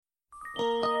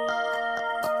Welcome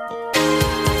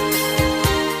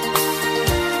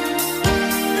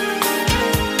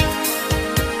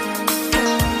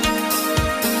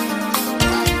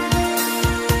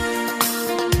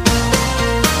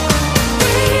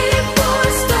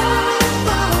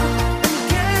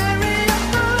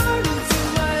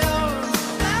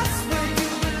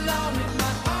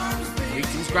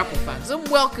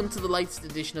to the latest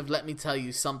edition of Let Me Tell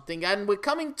You Something, and we're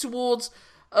coming towards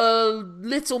a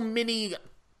little mini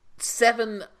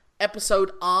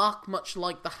 7-episode arc, much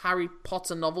like the Harry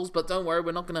Potter novels, but don't worry,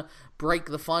 we're not going to break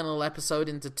the final episode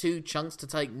into 2 chunks to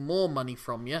take more money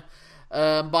from you.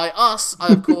 By us,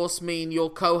 I of course mean your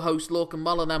co-host Lorcan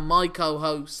Mullen and my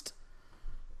co-host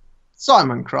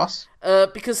Simon Cross.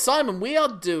 Because Simon, we are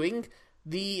doing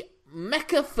the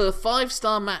Mecca for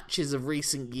 5-star matches of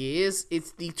recent years.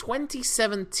 It's the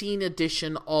 2018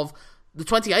 edition, I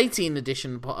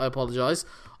apologise,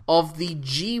 of the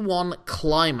G1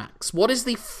 Climax. What is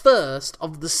the first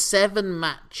of the 7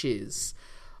 matches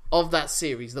of that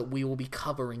series that we will be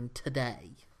covering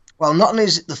today? Well, not only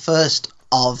is it the first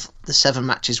of the 7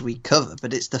 matches we cover,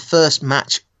 but it's the first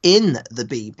match in the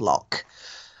B block.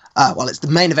 It's the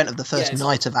main event of the first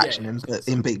night of action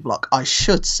in B block, I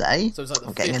should say. So it's like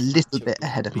I'm getting a little bit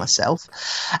ahead of myself.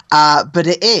 But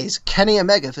it is Kenny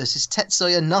Omega versus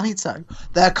Tetsuya Naito.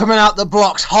 They're coming out the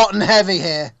blocks hot and heavy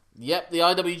here. Yep, the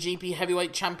IWGP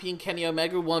Heavyweight Champion Kenny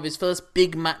Omega, one of his first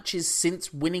big matches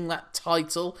since winning that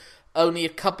title only a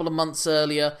couple of months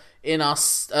earlier in our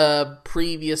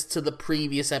previous to the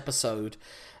previous episode.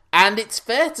 And it's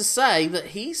fair to say that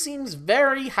he seems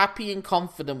very happy and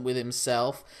confident with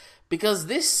himself, because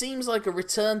this seems like a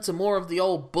return to more of the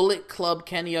old Bullet Club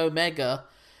Kenny Omega,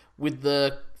 with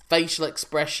the facial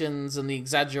expressions and the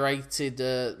exaggerated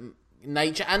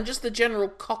nature, and just the general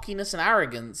cockiness and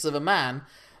arrogance of a man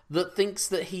that thinks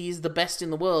that he's the best in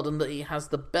the world and that he has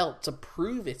the belt to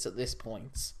prove it at this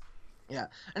point. Yeah,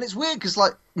 and it's weird because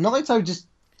Naito just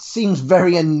seems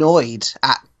very annoyed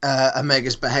at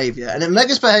Omega's behaviour, and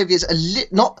Omega's behaviour is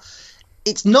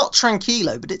it's not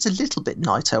tranquilo, but it's a little bit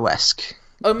Naito-esque.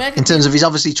 Omega, in terms of he's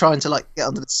obviously trying to get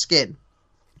under the skin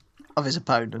of his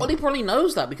opponent. Well, he probably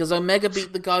knows that because Omega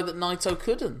beat the guy that Naito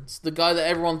couldn't, the guy that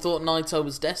everyone thought Naito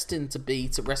was destined to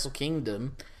beat at Wrestle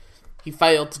Kingdom. He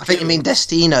failed to. I think you mean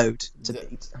Destinoed to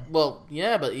beat. Well,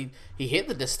 yeah, but he hit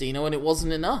the Destino and it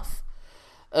wasn't enough.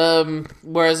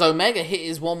 Whereas Omega hit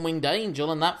his One-Winged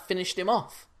Angel and that finished him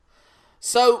off.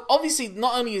 So, obviously,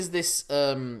 not only is this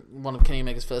one of Kenny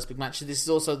Omega's first big matches, this is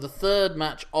also the third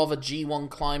match of a G1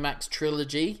 Climax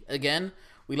trilogy. Again,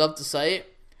 we love to say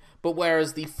it. But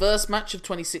whereas the first match of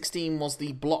 2016 was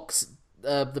the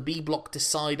B Block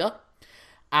Decider,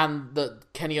 and the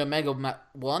Kenny Omega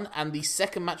won, and the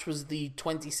second match was the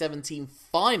 2017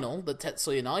 final that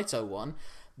Tetsuya Naito won,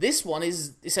 this one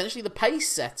is essentially the pace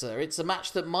setter. It's a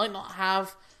match that might not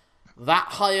have that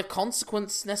higher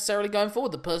consequence necessarily going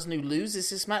forward. The person who loses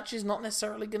this match is not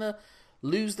necessarily going to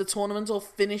lose the tournament or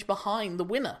finish behind the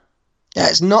winner. Yeah,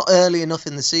 it's not early enough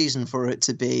in the season for it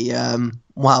to be, the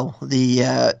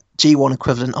G1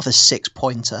 equivalent of a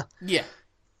 6-pointer. Yeah.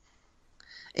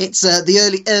 It's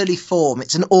the early form.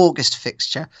 It's an August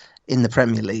fixture in the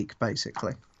Premier League,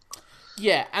 basically.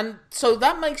 Yeah, and so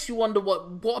that makes you wonder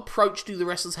what approach do the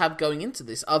wrestlers have going into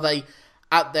this? Are they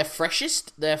at their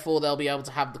freshest, therefore they'll be able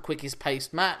to have the quickest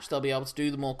paced match, they'll be able to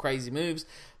do the more crazy moves,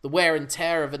 the wear and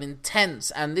tear of an intense,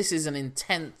 and this is an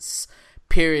intense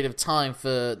period of time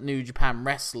for New Japan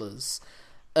wrestlers.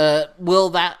 Will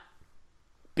that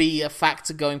be a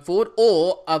factor going forward,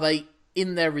 or are they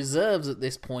in their reserves at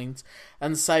this point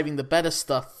and saving the better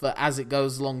stuff for as it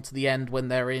goes along to the end when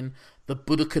they're in the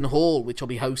Budokan Hall, which will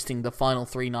be hosting the final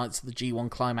 3 nights of the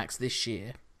G1 Climax this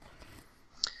year?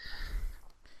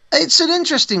 It's an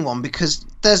interesting one because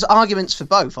there's arguments for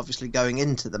both, obviously, going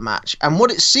into the match. And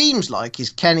what it seems like is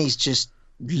Kenny's just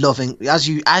loving, as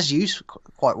you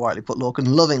quite rightly put, Lorcan,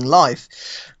 loving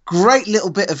life. Great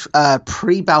little bit of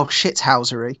pre-bow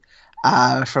shithousery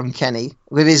from Kenny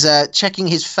with his checking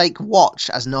his fake watch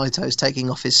as Naito's taking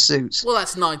off his suit. Well,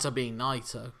 that's Naito being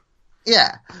Naito.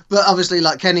 Yeah, but obviously,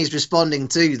 Kenny's responding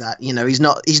to that.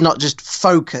 He's not just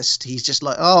focused. He's just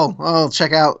like, oh,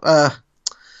 check out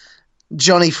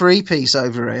Johnny Freepiece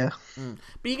over here.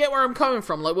 But you get where I'm coming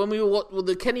from. Like when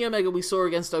the Kenny Omega we saw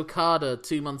against Okada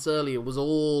 2 months earlier was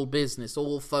all business,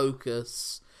 all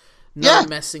focus, no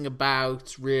messing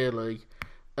about, really.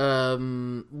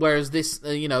 Whereas this,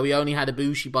 he only had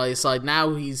Ibushi by his side.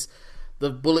 Now the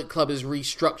Bullet Club is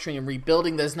restructuring and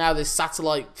rebuilding. There's now this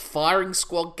satellite firing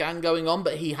squad gang going on,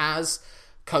 but he has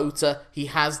Kota, he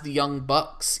has the Young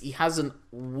Bucks, he has a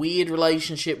weird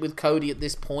relationship with Cody at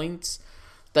this point.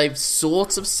 they've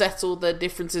sort of settled their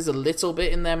differences a little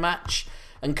bit in their match,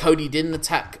 and Cody didn't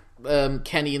attack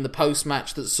Kenny in the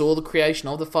post-match that saw the creation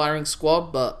of the Firing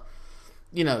Squad, but,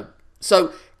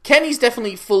 so Kenny's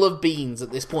definitely full of beans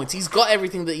at this point. He's got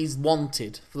everything that he's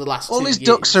wanted for the last 2 years. All his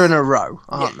ducks are in a row,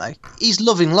 aren't they? He's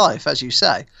loving life, as you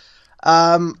say.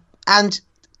 And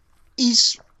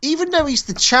he's, even though he's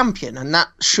the champion, and that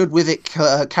should with it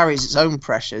carries its own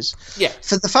pressures,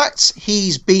 for the fact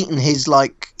he's beaten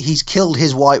he's killed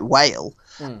his white whale,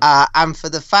 and for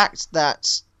the fact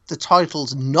that the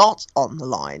title's not on the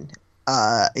line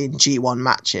in G1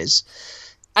 matches.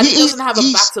 And he doesn't have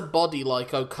a battered body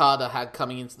like Okada had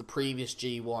coming into the previous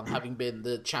G1, having been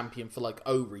the champion for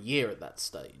over a year at that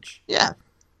stage. Yeah.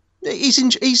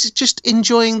 He's just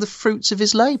enjoying the fruits of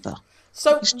his labour.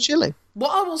 So he's chilling. What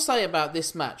I will say about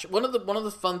this match, one of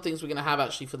the fun things we're going to have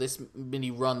actually for this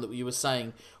mini run that you were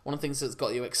saying, one of the things that's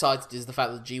got you excited is the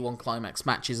fact that the G1 Climax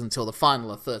matches until the final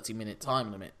are 30-minute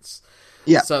time limits.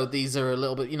 Yeah. So these are a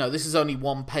little bit, this is only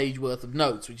 1 page worth of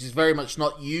notes, which is very much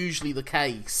not usually the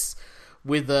case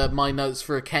with my notes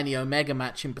for a Kenny Omega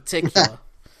match in particular.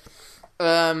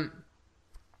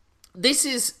 This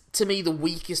is, to me, the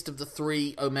weakest of the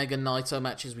 3 Omega Naito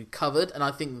matches we've covered, and I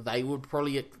think they would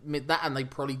probably admit that, and they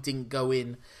probably didn't go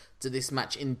in to this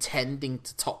match intending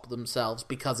to top themselves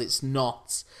because it's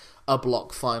not a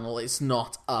block final, it's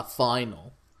not a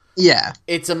final. Yeah.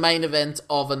 It's a main event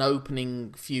of an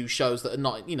opening few shows that are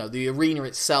not, the arena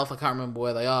itself, I can't remember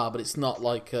where they are, but it's not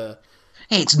like a...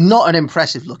 It's not an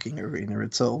impressive-looking arena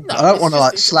at all. No, I don't want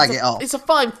to slag it off. It's a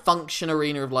fine function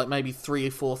arena of maybe 3,000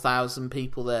 or 4,000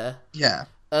 people there. Yeah.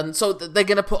 And so they're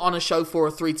going to put on a show for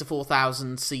a 3,000 to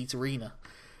 4,000 seat arena,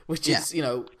 which is,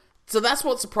 So that's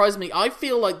what surprised me. I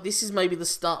feel like this is maybe the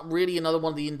start, really another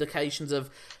one of the indications of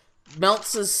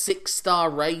Meltzer's 6-star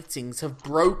ratings have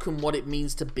broken what it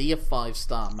means to be a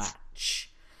 5-star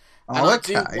match. And I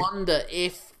do wonder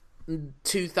if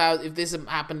this had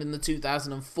happened in the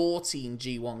 2014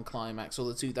 G1 Climax or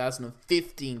the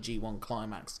 2015 G1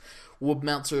 Climax, would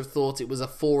Meltzer have thought it was a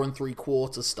 4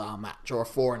 3/4 star match or a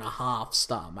 4.5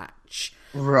 star match?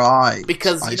 Right.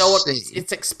 Because you know what?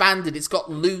 It's expanded. It's got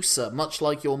looser, much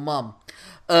like your mum.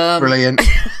 Brilliant.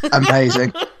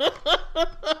 Amazing.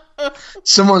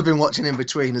 Someone's been watching In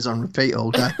Between us on repeat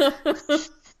all day.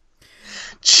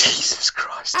 Jesus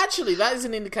Christ. Actually, that is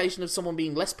an indication of someone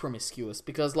being less promiscuous,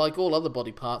 because like all other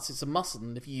body parts, it's a muscle,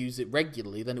 and if you use it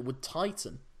regularly, then it would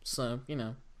tighten. So,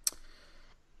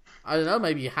 I don't know,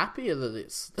 maybe you're happier that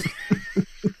it's...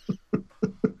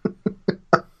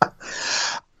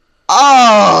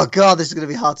 Oh, God, this is going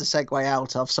to be hard to segue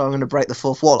out of, so I'm going to break the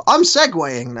fourth wall. I'm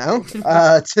segueing now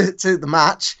to the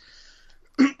match.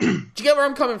 Do you get where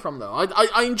I'm coming from, though?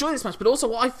 I enjoy this match, but also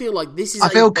what I feel like this is... I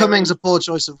feel Cummings a poor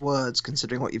choice of words,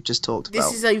 considering what you've just talked about.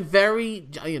 This is a very...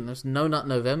 it's No Nut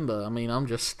November. I mean, I'm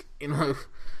just,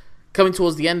 coming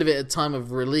towards the end of it at time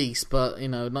of release, but,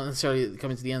 not necessarily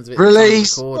coming to the end of it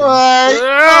release! At time of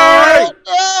recording.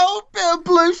 Oh, bit of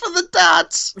blue for the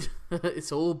dads!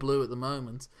 It's all blue at the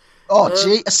moment. Oh,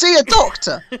 gee. See a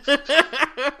doctor!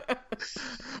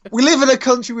 We live in a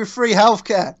country with free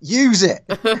healthcare. Use it.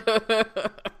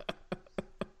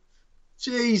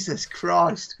 Jesus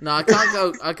Christ! No, I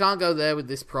can't go there with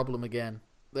this problem again.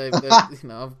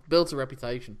 I've built a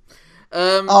reputation.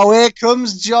 Here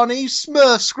comes Johnny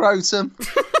Smurf Scrotum.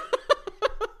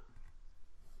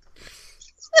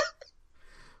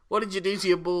 What did you do to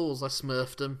your balls? I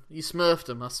smurfed them. You smurfed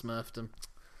them. I smurfed them.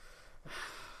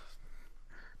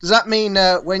 Does that mean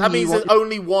that means that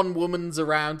only one woman's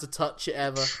around to touch it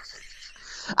ever?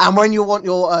 And when you want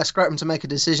your scrotum to make a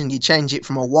decision, you change it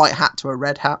from a white hat to a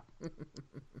red hat?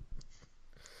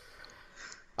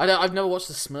 I've never watched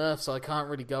the Smurfs, so I can't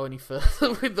really go any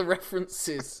further with the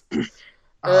references.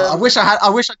 I wish I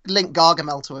could link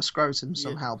Gargamel to a scrotum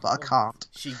somehow, but I can't.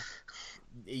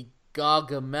 He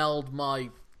Gargameled my...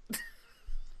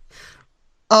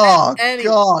 Oh,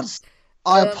 God.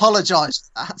 I apologise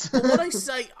for that. But what I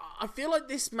say, I feel like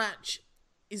this match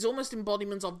is almost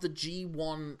embodiment of the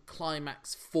G1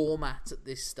 Climax format at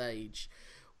this stage,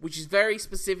 which is very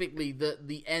specifically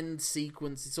the end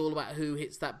sequence. It's all about who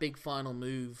hits that big final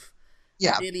move.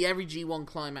 Yeah. Nearly every G1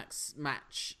 Climax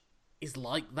match is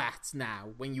like that now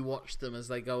when you watch them as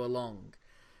they go along.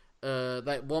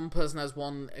 That one person has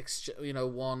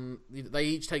they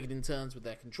each take it in turns with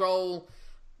their control.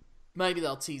 Maybe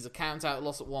they'll tease a count-out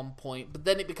loss at one point, but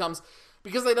then it becomes,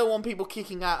 because they don't want people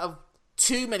kicking out of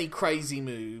too many crazy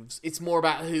moves, it's more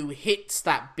about who hits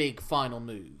that big final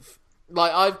move.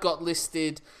 Like, I've got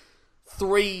listed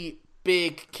 3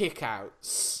 big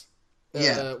kickouts.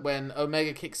 When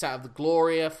Omega kicks out of the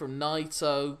Gloria from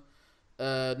Naito,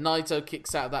 Naito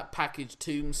kicks out that package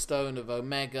tombstone of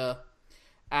Omega,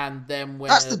 and then when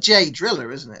that's the J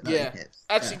Driller, isn't it? Yeah.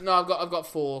 Actually, no, I've got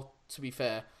 4 to be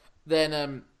fair.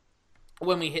 Then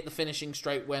when we hit the finishing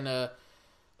straight, when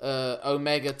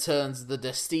Omega turns the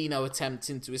Destino attempt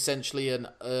into essentially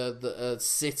a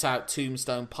sit-out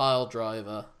tombstone pile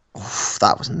driver. Oof,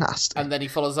 that was nasty. And then he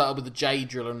follows that up with the J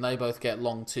Driller, and they both get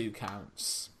long 2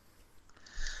 counts.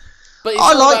 But it's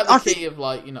about the key of,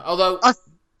 like, you know, although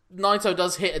Naito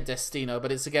does hit a Destino,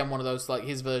 but it's again one of those, like,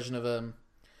 his version of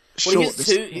he hits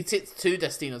 2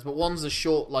 Destinos, but one's a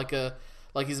short, like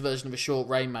his version of a short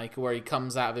Rainmaker, where he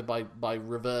comes out of it by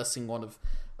reversing one of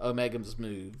Omega's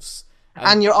moves.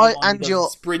 And your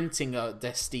sprinting a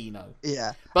Destino.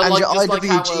 Yeah. But and like, your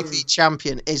IWGP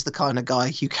champion is the kind of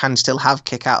guy who can still have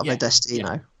kick out of a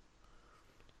Destino.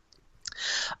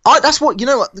 Yeah. That's what, you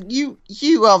know what, you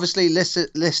obviously list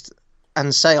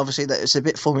and say obviously that it's a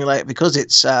bit formulaic because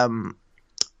it's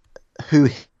who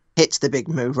hits the big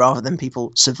move rather than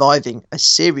people surviving a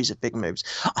series of big moves.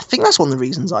 I think that's one of the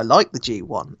reasons I like the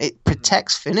G1. It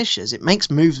protects finishers. It makes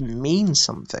moves mean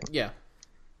something. Yeah.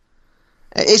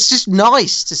 It's just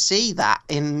nice to see that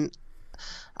in...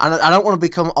 I don't want to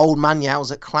become old man yowls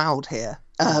at Cloud here,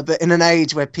 but in an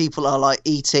age where people are like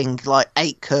eating like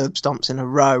 8 curb stomps in a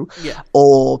row,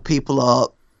 or people are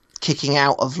kicking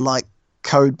out of like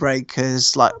code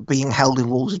breakers, like being held in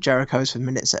walls of Jericho's for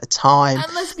minutes at a time.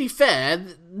 And let's be fair,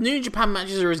 New Japan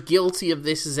matches are as guilty of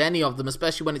this as any of them,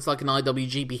 especially when it's like an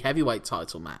IWGP heavyweight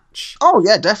title match. Oh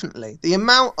yeah, definitely. The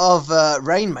amount of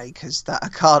Rainmakers that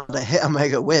Okada hit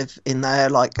Omega with in their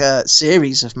like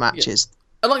series of matches. Yeah.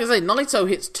 And like I say, Naito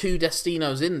hits 2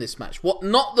 Destinos in this match. What?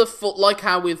 Not the like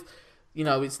how with, you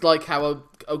know, it's like how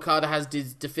Okada has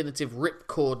his definitive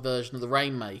ripcord version of the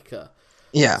Rainmaker.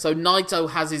 Yeah. So Naito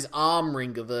has his arm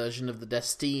wringer version of the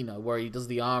Destino, where he does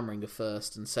the arm wringer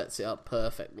first and sets it up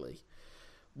perfectly.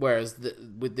 Whereas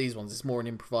with these ones, it's more an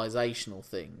improvisational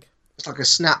thing. It's like a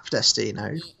snap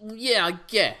Destino. Yeah, I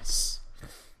guess.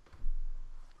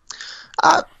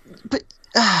 But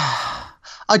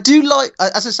I do like,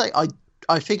 as I say,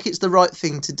 I think it's the right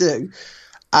thing to do.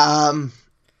 I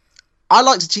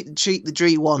like to treat the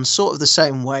G1 sort of the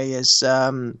same way as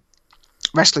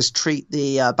wrestlers treat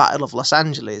the Battle of Los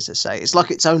Angeles, I say. It's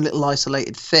like its own little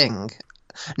isolated thing.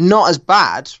 Not as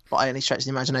bad by any stretch of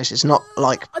the imagination. It's not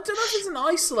like... I don't know if it's an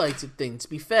isolated thing, to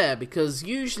be fair, because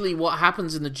usually what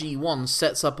happens in the G1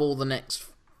 sets up all the next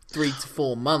 3 to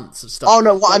 4 months of stuff. Oh,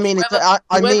 no, what I mean is...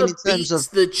 I mean in terms of...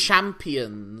 the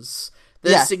champions...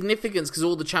 There's significance because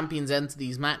all the champions enter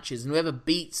these matches, and whoever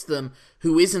beats them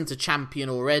who isn't a champion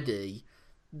already...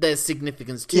 There's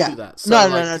significance to that. So,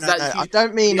 no. I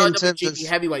don't mean in terms of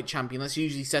heavyweight champion. That's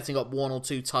usually setting up 1 or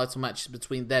 2 title matches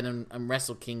between then and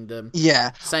Wrestle Kingdom.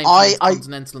 Yeah, same thing with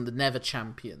Continental and the Never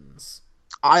champions.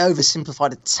 I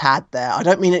oversimplified a tad there. I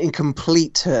don't mean it in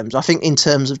complete terms. I think in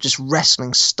terms of just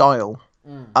wrestling style.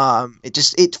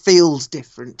 It feels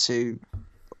different to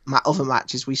other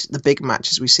matches the big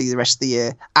matches we see the rest of the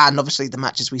year, and obviously the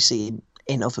matches we see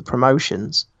in other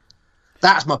promotions.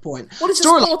 That's my point. Well, it's a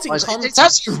sporting context. It's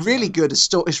actually really good.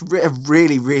 It's a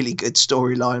really, really good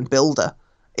storyline builder.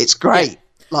 It's great.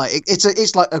 Yeah. Like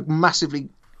it's like a massively,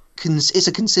 it's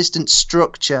a consistent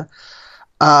structure,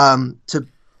 to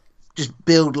just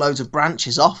build loads of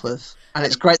branches off of, and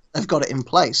it's great that they've got it in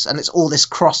place, and it's all this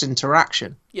cross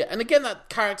interaction. Yeah, and again that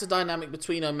character dynamic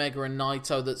between Omega and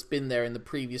Naito that's been there in the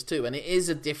previous 2, and it is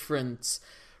a different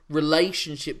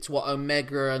relationship to what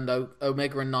Omega and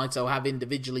Naito have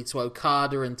individually to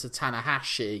Okada and to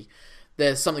Tanahashi.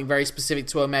 There's something very specific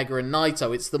to Omega and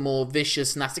Naito. It's the more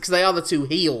vicious, nasty, because they are the 2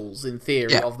 heels in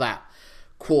theory of that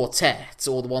quartet,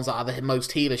 or the ones that are the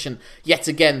most heelish. And yet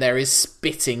again, there is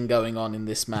spitting going on in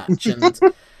this match,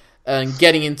 and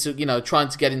getting into, trying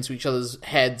to get into each other's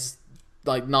heads.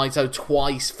 Like Naito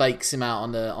twice fakes him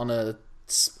out on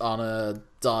a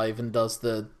dive and does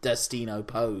the Destino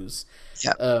pose.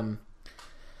 Yeah.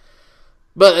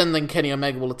 And then Kenny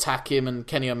Omega will attack him, and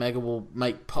Kenny Omega will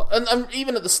make... And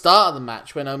even at the start of the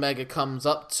match, when Omega comes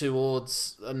up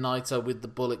towards Naito with the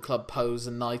Bullet Club pose,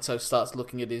 and Naito starts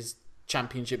looking at his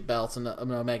championship belt, and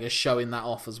Omega showing that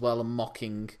off as well, and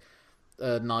mocking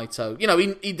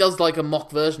Naito. He does like a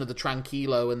mock version of the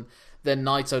Tranquilo, and then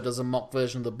Naito does a mock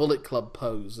version of the Bullet Club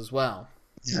pose as well.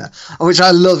 Yeah, which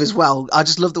I love as well. I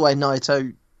just love the way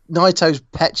Naito's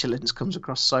petulance comes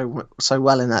across so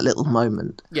well in that little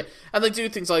moment. Yeah, and they do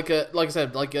things like I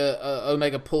said,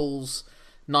 Omega pulls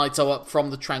Naito up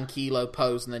from the Tranquilo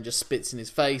pose and then just spits in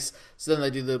his face. So then they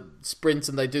do the sprint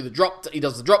and they do the drop. He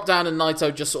does the drop down, and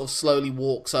Naito just sort of slowly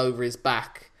walks over his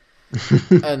back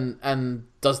and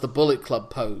does the Bullet Club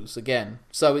pose again.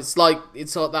 So it's like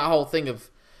that whole thing of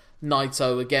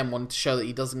Naito again wanting to show that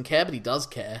he doesn't care, but he does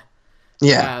care.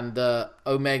 Yeah. And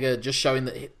Omega just showing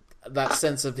that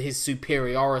sense of his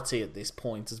superiority at this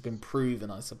point has been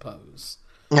proven, I suppose.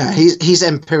 Yeah, he's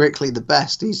empirically the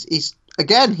best. He's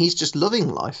just loving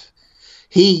life.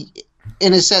 He,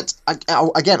 in a sense,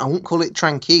 again, I won't call it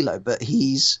tranquilo, but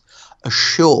he's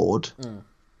assured.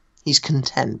 He's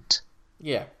content.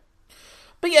 Yeah.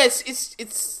 But yeah,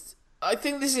 it's. I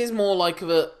think this is more like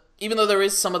even though there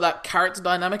is some of that character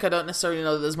dynamic, I don't necessarily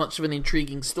know that there's much of an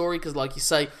intriguing story, because like you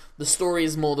say, the story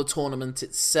is more the tournament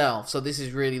itself. So this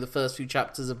is really the first few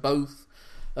chapters of both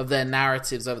of their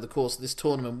narratives over the course of this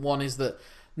tournament. One is that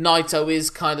Naito is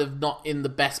kind of not in the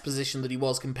best position that he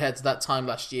was compared to that time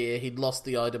last year. He'd lost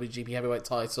the IWGP Heavyweight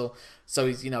title, so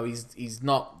he's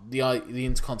not the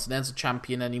Intercontinental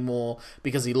Champion anymore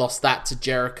because he lost that to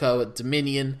Jericho at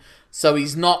Dominion. So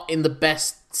he's not in the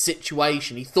best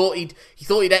situation. He thought he'd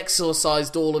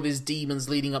exorcised all of his demons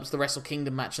leading up to the Wrestle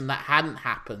Kingdom match, and that hadn't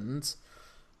happened.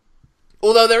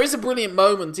 Although there is a brilliant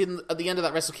moment at the end of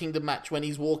that Wrestle Kingdom match when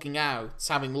he's walking out,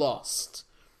 having lost.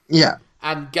 Yeah.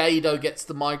 And Gedo gets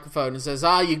the microphone and says,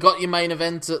 you got your main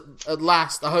event at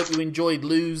last. I hope you enjoyed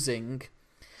losing.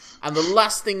 And the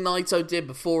last thing Naito did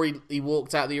before he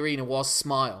walked out of the arena was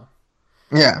smile.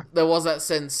 Yeah. There was that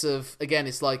sense of, again,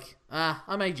 it's like,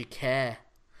 I made you care.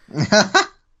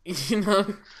 You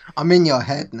know? I'm in your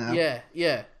head now.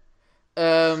 Yeah.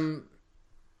 So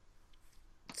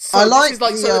I like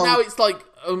so now it's like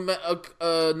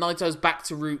Naito's back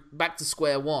to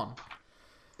square one.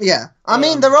 Yeah, I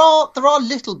mean there are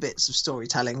little bits of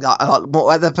storytelling but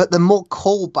they're more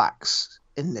callbacks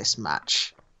in this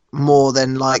match more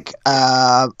than like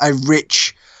a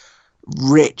rich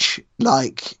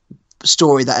like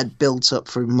story that had built up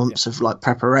through months of like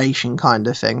preparation kind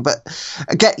of thing. But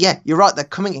again, yeah, you're right. They're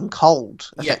coming in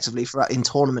cold effectively in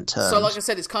tournament terms. So, like I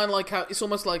said, it's kind of like it's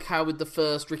almost like how with the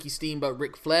first Ricky Steamboat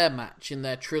Ric Flair match in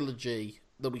their trilogy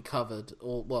that we covered,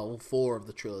 all four of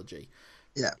the trilogy.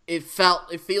 Yeah, it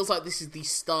feels like this is the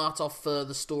start of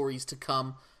further stories to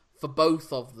come for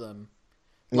both of them.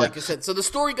 Like I said, so the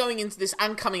story going into this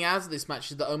and coming out of this match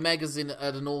is that Omega's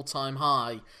at an all-time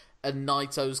high, and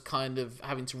Naito's kind of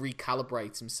having to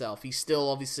recalibrate himself. He still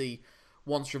obviously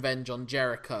wants revenge on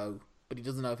Jericho, but he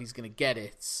doesn't know if he's going to get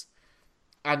it.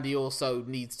 And he also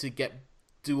needs to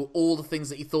do all the things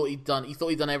that he thought he'd done. He thought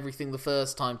he'd done everything the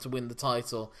first time to win the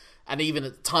title. And even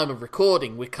at the time of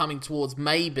recording, we're coming towards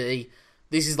maybe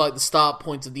this is like the start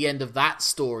point of the end of that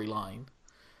storyline.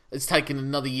 It's taken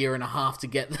another year and a half to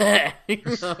get there, you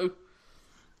know?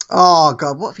 Oh,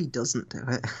 God, what if he doesn't do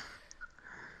it?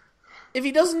 If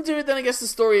he doesn't do it, then I guess the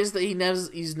story is that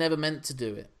he's never meant to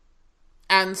do it.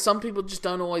 And some people just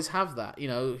don't always have that, you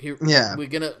know?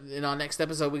 In our next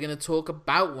episode, we're going to talk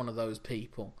about one of those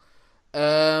people.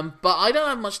 But I don't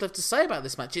have much left to say about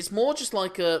this match. It's more just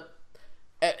like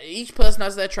each person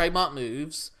has their trademark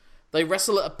moves. They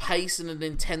wrestle at a pace and an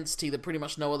intensity that pretty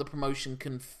much no other promotion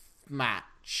can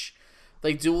match.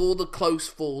 They do all the close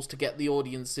falls to get the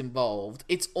audience involved.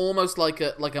 It's almost like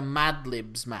a Mad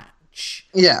Libs match.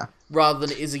 Yeah. Rather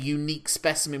than it is a unique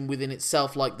specimen within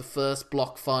itself, like the first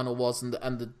block final was and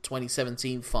the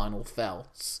 2017 final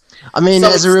felt. I mean,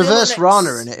 there's a reverse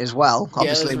Rana in it as well,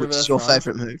 obviously, which is your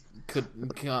favourite move.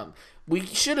 Can't. We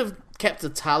should have kept a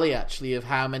tally, actually, of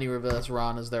how many reverse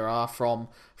Ranas there are from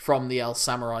the El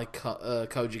Samurai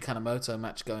Koji Kanemoto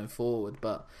match going forward,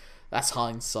 but that's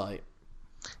hindsight.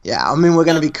 Yeah, I mean, we're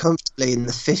going to be comfortably in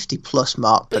the 50-plus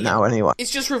mark but now, anyway.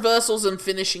 It's just reversals and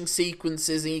finishing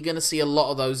sequences, and you're going to see a lot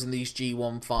of those in these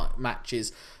G1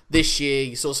 matches this year.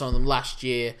 You saw some of them last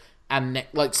year, and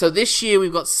so this year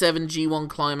we've got 7 G1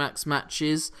 Climax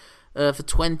matches. For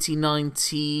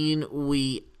 2019,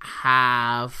 we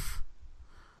have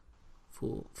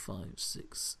 4, 5,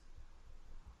 6.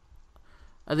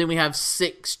 I think we have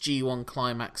 6 G1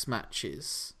 Climax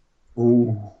matches.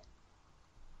 Ooh.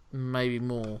 Maybe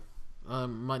more.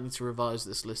 Might need to revise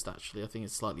this list, actually. I think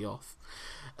it's slightly off.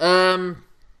 So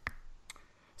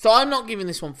I'm not giving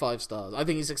this one 5 stars. I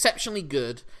think it's exceptionally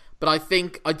good, but I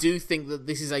do think that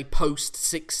this is a post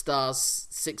 6 stars,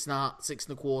 6.5,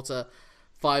 6.25,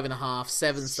 5.5,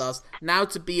 7 stars. Now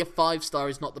to be a 5-star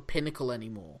is not the pinnacle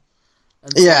anymore.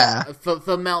 And so, yeah.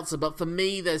 For Meltzer, but for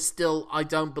me, there's still, I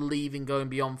don't believe in going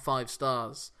beyond 5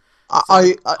 stars.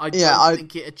 I don't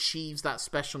think it achieves that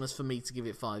specialness for me to give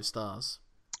it 5 stars.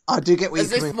 I do get where you're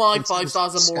coming from. As if my 5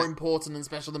 stars are more important and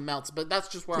special than Meltzer, but that's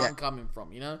just where I'm coming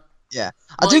from, you know? Yeah.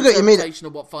 I do get what you mean.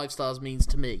 Of what 5 stars means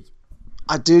to me.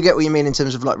 I do get what you mean in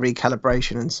terms of like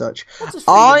recalibration and such. What does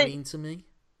freedom mean to me?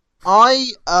 I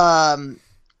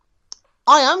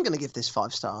I am going to give this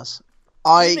 5 stars.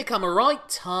 You've become a right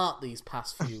tart these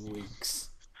past few weeks.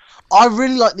 I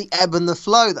really like the ebb and the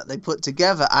flow that they put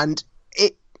together, and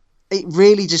it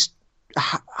really just...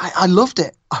 I loved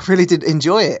it. I really did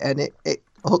enjoy it, and it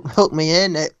hooked me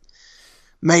in. It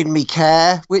made me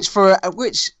care, which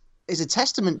is a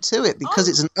testament to it, because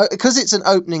it's an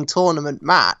opening tournament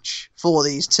match for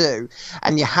these two,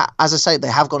 and as I say, they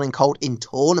have gone in cold in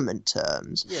tournament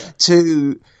terms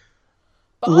to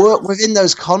work within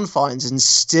those confines and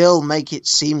still make it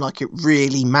seem like it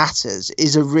really matters.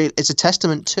 It's a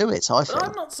testament to it, I think. But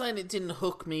I'm not saying it didn't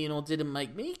hook me in or didn't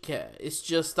make me care. It's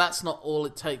just that's not all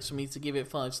it takes for me to give it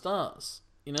 5 stars.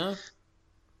 You know?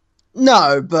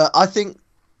 No, but I think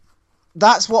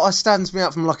that's what stands me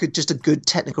out from just a good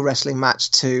technical wrestling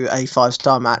match to a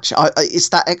 5-star match. It's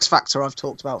that X factor I've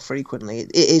talked about frequently.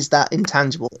 It is that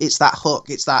intangible. It's that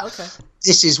hook. It's that. Okay.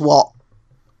 This is what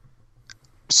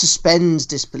suspends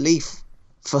disbelief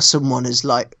for someone as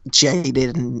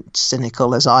jaded and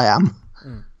cynical as I am.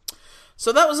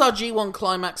 So that was our G1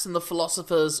 Climax and the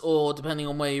Philosopher's, or depending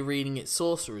on where you're reading it,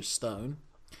 Sorcerer's Stone.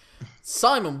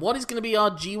 Simon, what is going to be our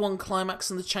G1 Climax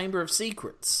and the Chamber of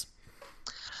Secrets?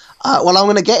 Well, I'm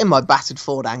going to get in my battered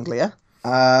Ford Anglia,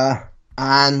 and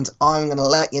I'm going to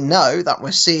let you know that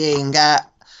we're seeing a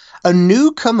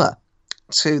newcomer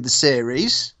to the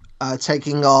series,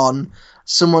 taking on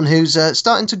someone who's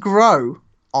starting to grow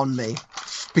on me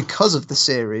because of the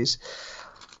series.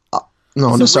 It's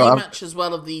a rematch as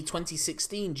well of the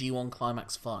 2016 G1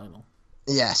 Climax final.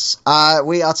 Yes.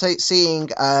 We are seeing,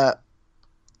 let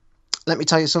me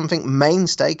tell you something,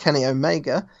 mainstay Kenny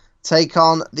Omega take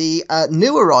on the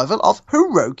new arrival of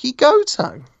Hiroki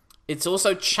Goto. It's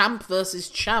also champ versus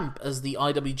champ, as the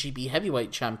IWGP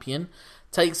Heavyweight Champion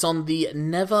takes on the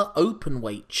Never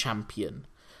Openweight Champion.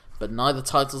 But neither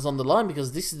title's on the line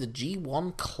because this is the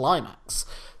G1 Climax.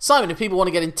 Simon, if people want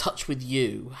to get in touch with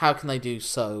you, how can they do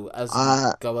so as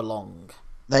we go along?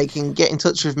 They can get in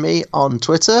touch with me on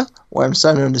Twitter, where I'm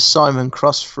so known as Simon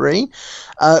Cross Free.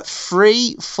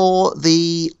 Free for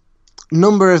the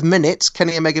number of minutes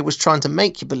Kenny Omega was trying to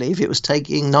make you believe it was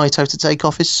taking Naito to take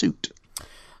off his suit.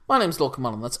 My name's Lorcan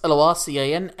Mullen. That's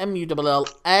LORCANMULLAN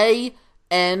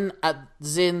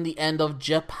as in the end of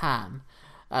Japan.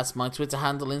 That's my Twitter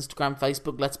handle, Instagram,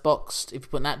 Facebook, Letterboxd. If you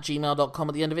put @gmail.com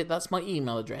at the end of it, that's my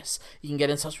email address. You can get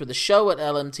in touch with the show at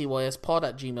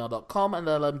lmtyspod@gmail.com, and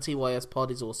lmtyspod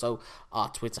is also our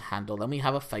Twitter handle, and we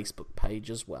have a Facebook page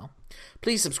as well.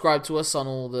 Please subscribe to us on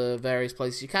all the various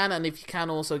places you can, and if you can,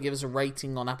 also give us a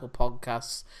rating on Apple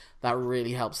Podcasts. That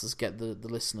really helps us get the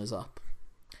listeners up.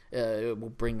 It will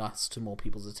bring us to more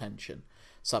people's attention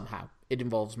somehow. It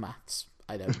involves maths.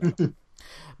 I don't know.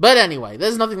 But anyway,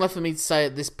 there's nothing left for me to say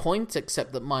at this point,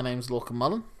 except that my name's Lorcan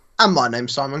Mullen. And my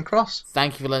name's Simon Cross.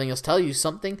 Thank you for letting us tell you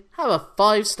something. Have a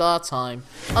 5-star time.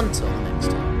 Until the next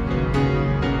time.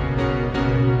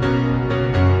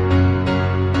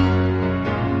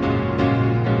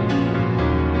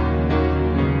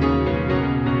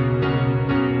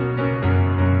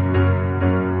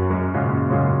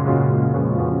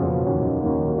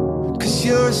 'Cause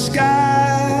you're a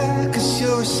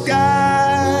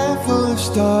sky full of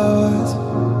stars.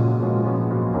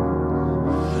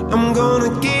 I'm gonna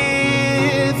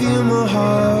give you my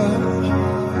heart.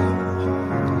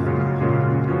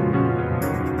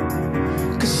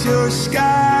 'Cause you're a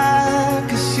sky